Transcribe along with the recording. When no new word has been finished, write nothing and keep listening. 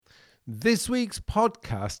This week's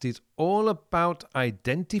podcast is all about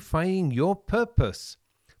identifying your purpose,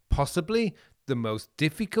 possibly the most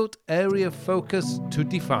difficult area of focus to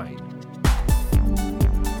define.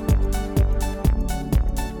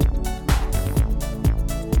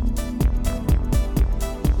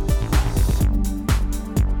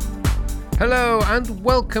 Hello and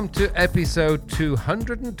welcome to episode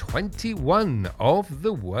 221 of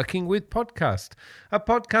the Working With podcast, a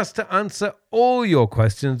podcast to answer all your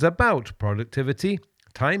questions about productivity,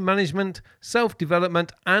 time management,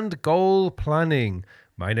 self-development and goal planning.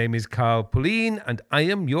 My name is Carl Pullein and I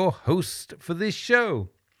am your host for this show.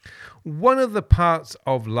 One of the parts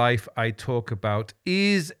of life I talk about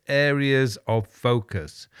is areas of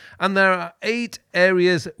focus, and there are 8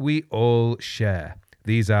 areas we all share.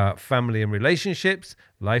 These are family and relationships,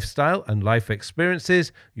 lifestyle and life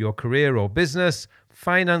experiences, your career or business,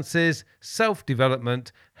 finances,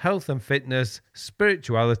 self-development, health and fitness,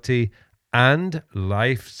 spirituality, and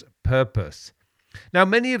life's purpose. Now,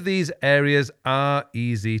 many of these areas are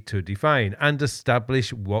easy to define and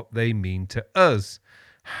establish what they mean to us.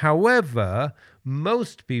 However,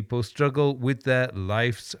 most people struggle with their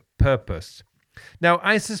life's purpose. Now,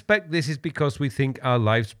 I suspect this is because we think our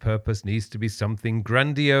life's purpose needs to be something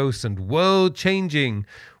grandiose and world-changing,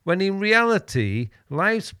 when in reality,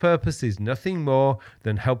 life's purpose is nothing more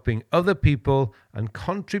than helping other people and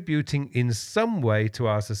contributing in some way to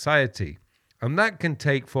our society. And that can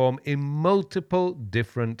take form in multiple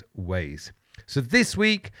different ways. So this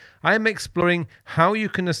week, I am exploring how you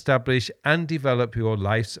can establish and develop your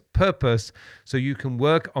life's purpose so you can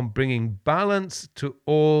work on bringing balance to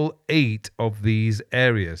all 8 of these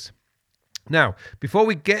areas. Now, before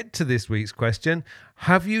we get to this week's question,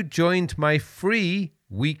 have you joined my free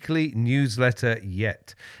weekly newsletter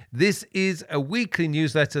yet? This is a weekly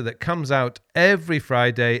newsletter that comes out every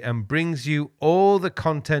Friday and brings you all the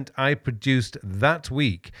content I produced that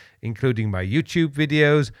week, including my YouTube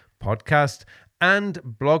videos, podcast, and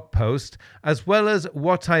blog post, as well as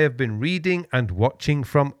what I have been reading and watching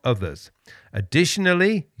from others.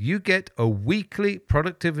 Additionally, you get a weekly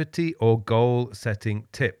productivity or goal setting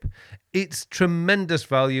tip. It's tremendous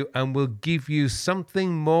value and will give you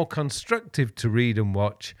something more constructive to read and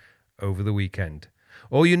watch over the weekend.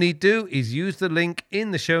 All you need to do is use the link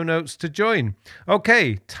in the show notes to join.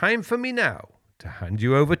 Okay, time for me now to hand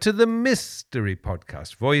you over to the mystery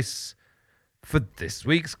podcast voice for this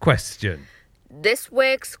week's question. This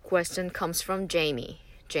week's question comes from Jamie.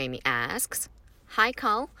 Jamie asks, Hi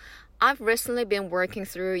Carl, I've recently been working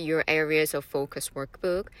through your areas of focus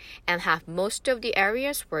workbook and have most of the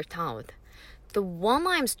areas worked out. The one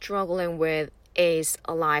I'm struggling with is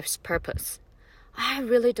a life's purpose. I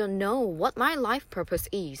really don't know what my life purpose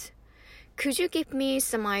is. Could you give me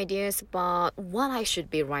some ideas about what I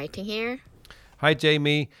should be writing here? Hi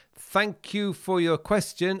Jamie, thank you for your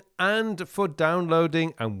question and for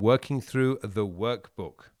downloading and working through the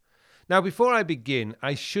workbook. Now, before I begin,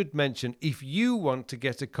 I should mention if you want to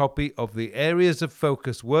get a copy of the Areas of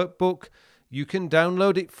Focus workbook, you can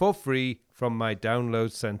download it for free from my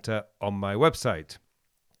download center on my website.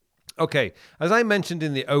 Okay, as I mentioned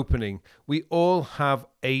in the opening, we all have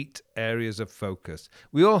 8 areas of focus.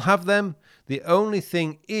 We all have them. The only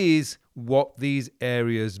thing is what these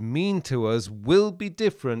areas mean to us will be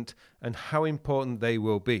different and how important they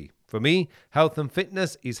will be. For me, health and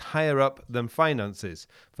fitness is higher up than finances.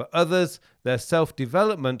 For others, their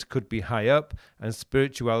self-development could be high up and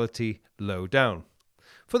spirituality low down.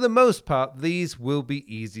 For the most part, these will be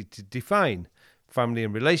easy to define. Family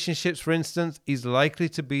and relationships, for instance, is likely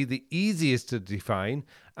to be the easiest to define,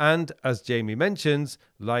 and as Jamie mentions,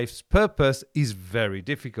 life's purpose is very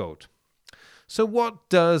difficult. So what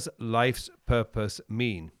does life's purpose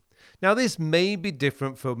mean? Now, this may be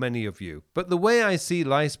different for many of you, but the way I see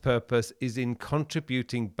life's purpose is in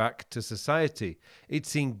contributing back to society.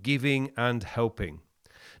 It's in giving and helping.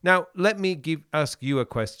 Now, let me ask you a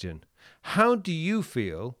question. How do you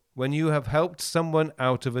feel when you have helped someone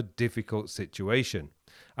out of a difficult situation?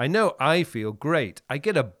 I know I feel great. I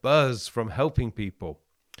get a buzz from helping people.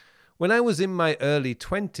 When I was in my early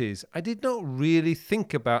 20s, I did not really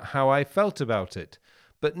think about how I felt about it.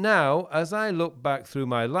 But now, as I look back through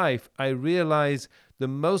my life, I realize the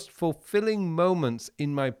most fulfilling moments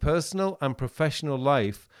in my personal and professional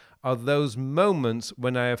life are those moments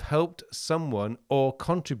when I have helped someone or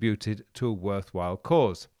contributed to a worthwhile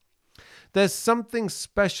cause. There's something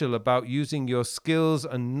special about using your skills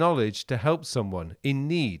and knowledge to help someone in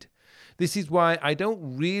need. This is why I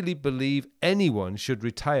don't really believe anyone should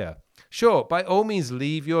retire. Sure, by all means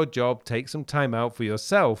leave your job, take some time out for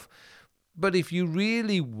yourself, but if you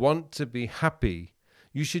really want to be happy,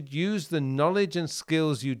 You should use the knowledge and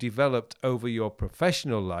skills you developed over your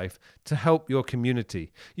professional life to help your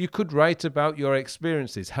community. You could write about your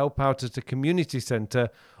experiences, help out at a community center,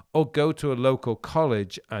 or go to a local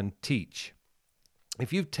college and teach.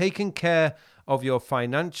 If you've taken care of your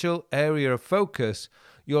financial area of focus,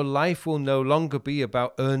 your life will no longer be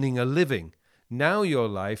about earning a living. Now your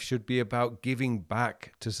life should be about giving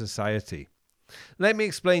back to society. Let me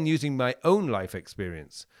explain using my own life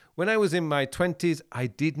experience. When I was in my 20s, I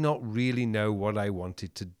did not really know what I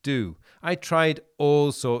wanted to do. I tried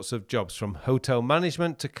all sorts of jobs, from hotel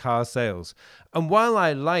management to car sales. And while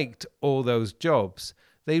I liked all those jobs,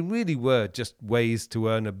 they really were just ways to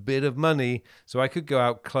earn a bit of money so I could go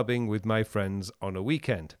out clubbing with my friends on a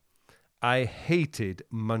weekend. I hated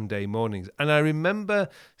Monday mornings, and I remember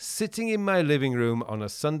sitting in my living room on a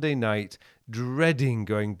Sunday night, dreading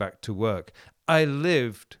going back to work. I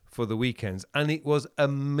lived for the weekends, and it was a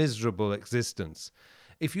miserable existence.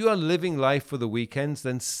 If you are living life for the weekends,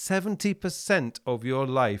 then 70% of your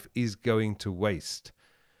life is going to waste.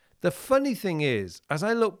 The funny thing is, as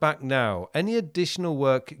I look back now, any additional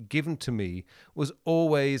work given to me was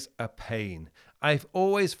always a pain. I've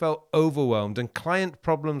always felt overwhelmed, and client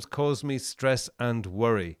problems caused me stress and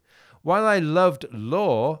worry. While I loved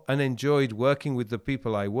law and enjoyed working with the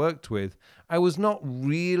people I worked with, I was not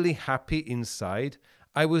really happy inside.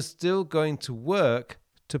 I was still going to work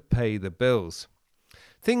to pay the bills.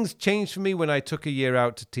 Things changed for me when I took a year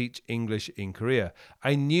out to teach English in Korea.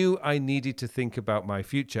 I knew I needed to think about my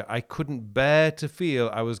future. I couldn't bear to feel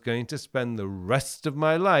I was going to spend the rest of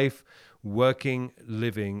my life working,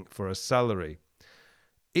 living for a salary.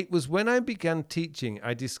 It was when I began teaching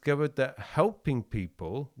I discovered that helping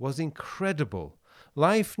people was incredible.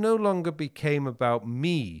 Life no longer became about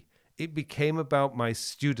me. It became about my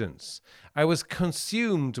students. I was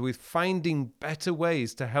consumed with finding better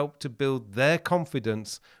ways to help to build their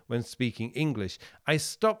confidence when speaking English. I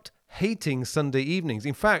stopped hating Sunday evenings.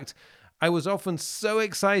 In fact, I was often so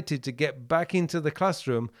excited to get back into the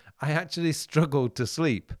classroom, I actually struggled to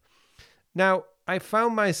sleep. Now, I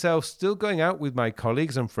found myself still going out with my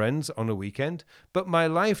colleagues and friends on a weekend, but my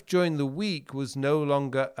life during the week was no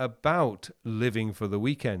longer about living for the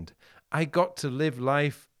weekend. I got to live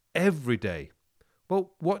life every day.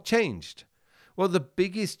 Well, what changed? Well, the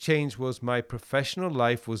biggest change was my professional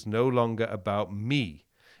life was no longer about me.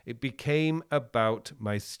 It became about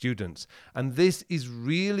my students. And this is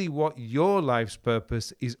really what your life's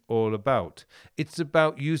purpose is all about. It's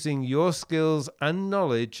about using your skills and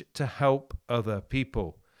knowledge to help other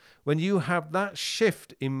people. When you have that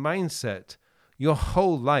shift in mindset, your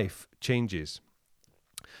whole life changes.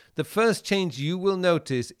 The first change you will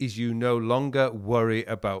notice is you no longer worry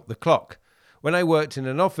about the clock. When I worked in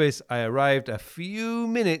an office, I arrived a few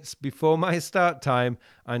minutes before my start time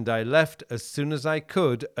and I left as soon as I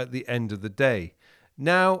could at the end of the day.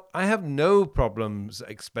 Now, I have no problems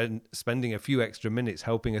spending a few extra minutes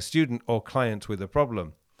helping a student or client with a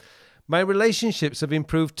problem. My relationships have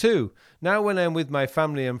improved too. Now when I'm with my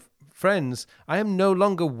family and friends, I am no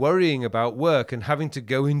longer worrying about work and having to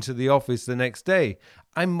go into the office the next day.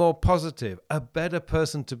 I'm more positive, a better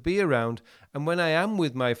person to be around, and when I am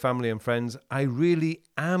with my family and friends, I really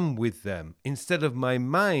am with them, instead of my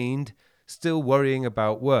mind still worrying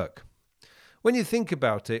about work. When you think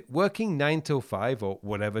about it, working 9 till 5, or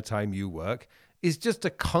whatever time you work, is just a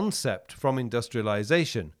concept from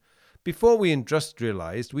industrialization. Before we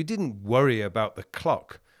industrialized, we didn't worry about the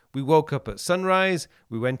clock. We woke up at sunrise,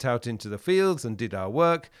 we went out into the fields and did our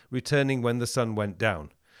work, returning when the sun went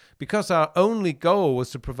down. Because our only goal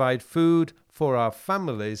was to provide food for our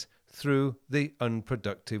families through the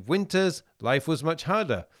unproductive winters, life was much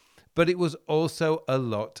harder. But it was also a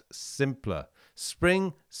lot simpler.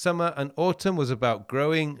 Spring, summer, and autumn was about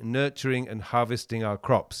growing, nurturing, and harvesting our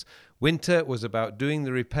crops. Winter was about doing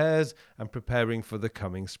the repairs and preparing for the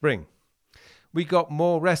coming spring. We got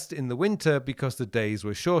more rest in the winter because the days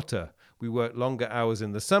were shorter. We worked longer hours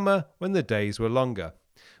in the summer when the days were longer.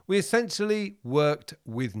 We essentially worked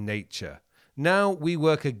with nature. Now we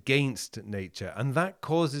work against nature, and that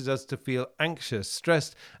causes us to feel anxious,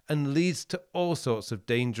 stressed, and leads to all sorts of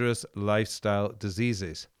dangerous lifestyle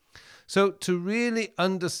diseases. So to really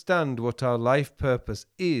understand what our life purpose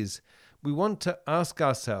is, we want to ask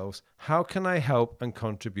ourselves, how can I help and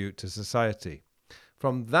contribute to society?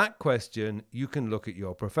 From that question, you can look at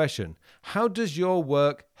your profession. How does your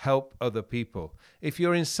work help other people? If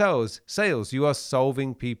you're in sales, you are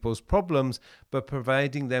solving people's problems by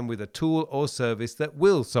providing them with a tool or service that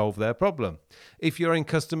will solve their problem. If you're in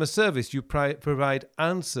customer service, you provide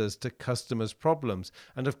answers to customers' problems.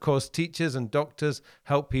 And of course, teachers and doctors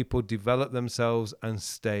help people develop themselves and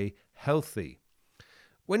stay healthy.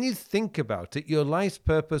 When you think about it, your life's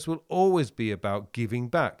purpose will always be about giving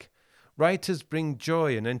back. Writers bring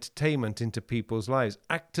joy and entertainment into people's lives.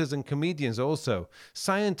 Actors and comedians also.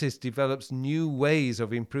 Scientists develop new ways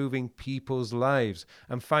of improving people's lives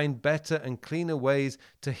and find better and cleaner ways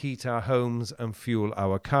to heat our homes and fuel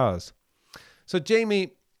our cars. So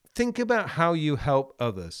Jamie, think about how you help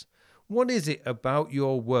others. What is it about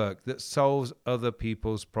your work that solves other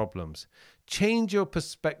people's problems? Change your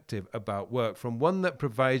perspective about work from one that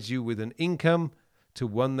provides you with an income to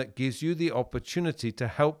one that gives you the opportunity to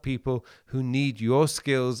help people who need your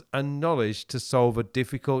skills and knowledge to solve a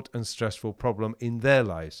difficult and stressful problem in their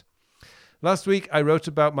lives. Last week, I wrote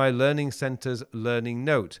about my Learning Center's Learning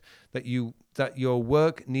Note, that your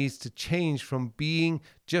work needs to change from being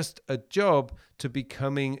just a job to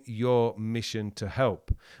becoming your mission to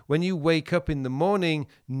help. When you wake up in the morning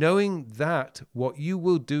knowing that what you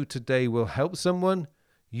will do today will help someone,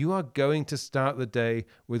 you are going to start the day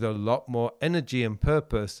with a lot more energy and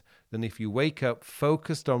purpose than if you wake up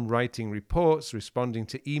focused on writing reports, responding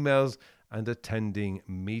to emails, and attending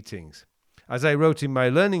meetings. As I wrote in my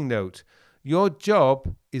Learning Note, your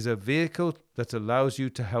job is a vehicle that allows you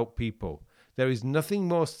to help people. There is nothing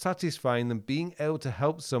more satisfying than being able to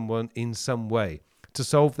help someone in some way, to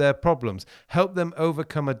solve their problems, help them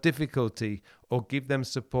overcome a difficulty, or give them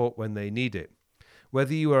support when they need it.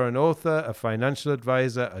 Whether you are an author, a financial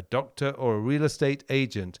advisor, a doctor, or a real estate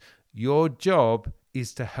agent, your job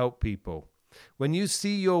is to help people. When you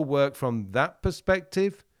see your work from that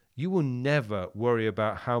perspective, you will never worry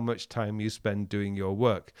about how much time you spend doing your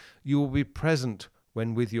work. You will be present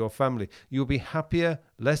when with your family. You'll be happier,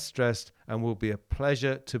 less stressed, and will be a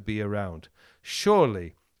pleasure to be around.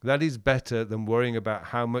 Surely that is better than worrying about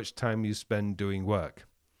how much time you spend doing work.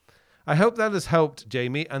 I hope that has helped,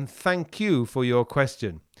 Jamie, and thank you for your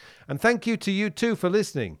question. And thank you to you too for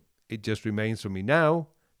listening. It just remains for me now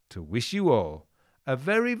to wish you all a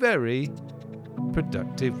very, very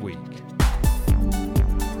productive week.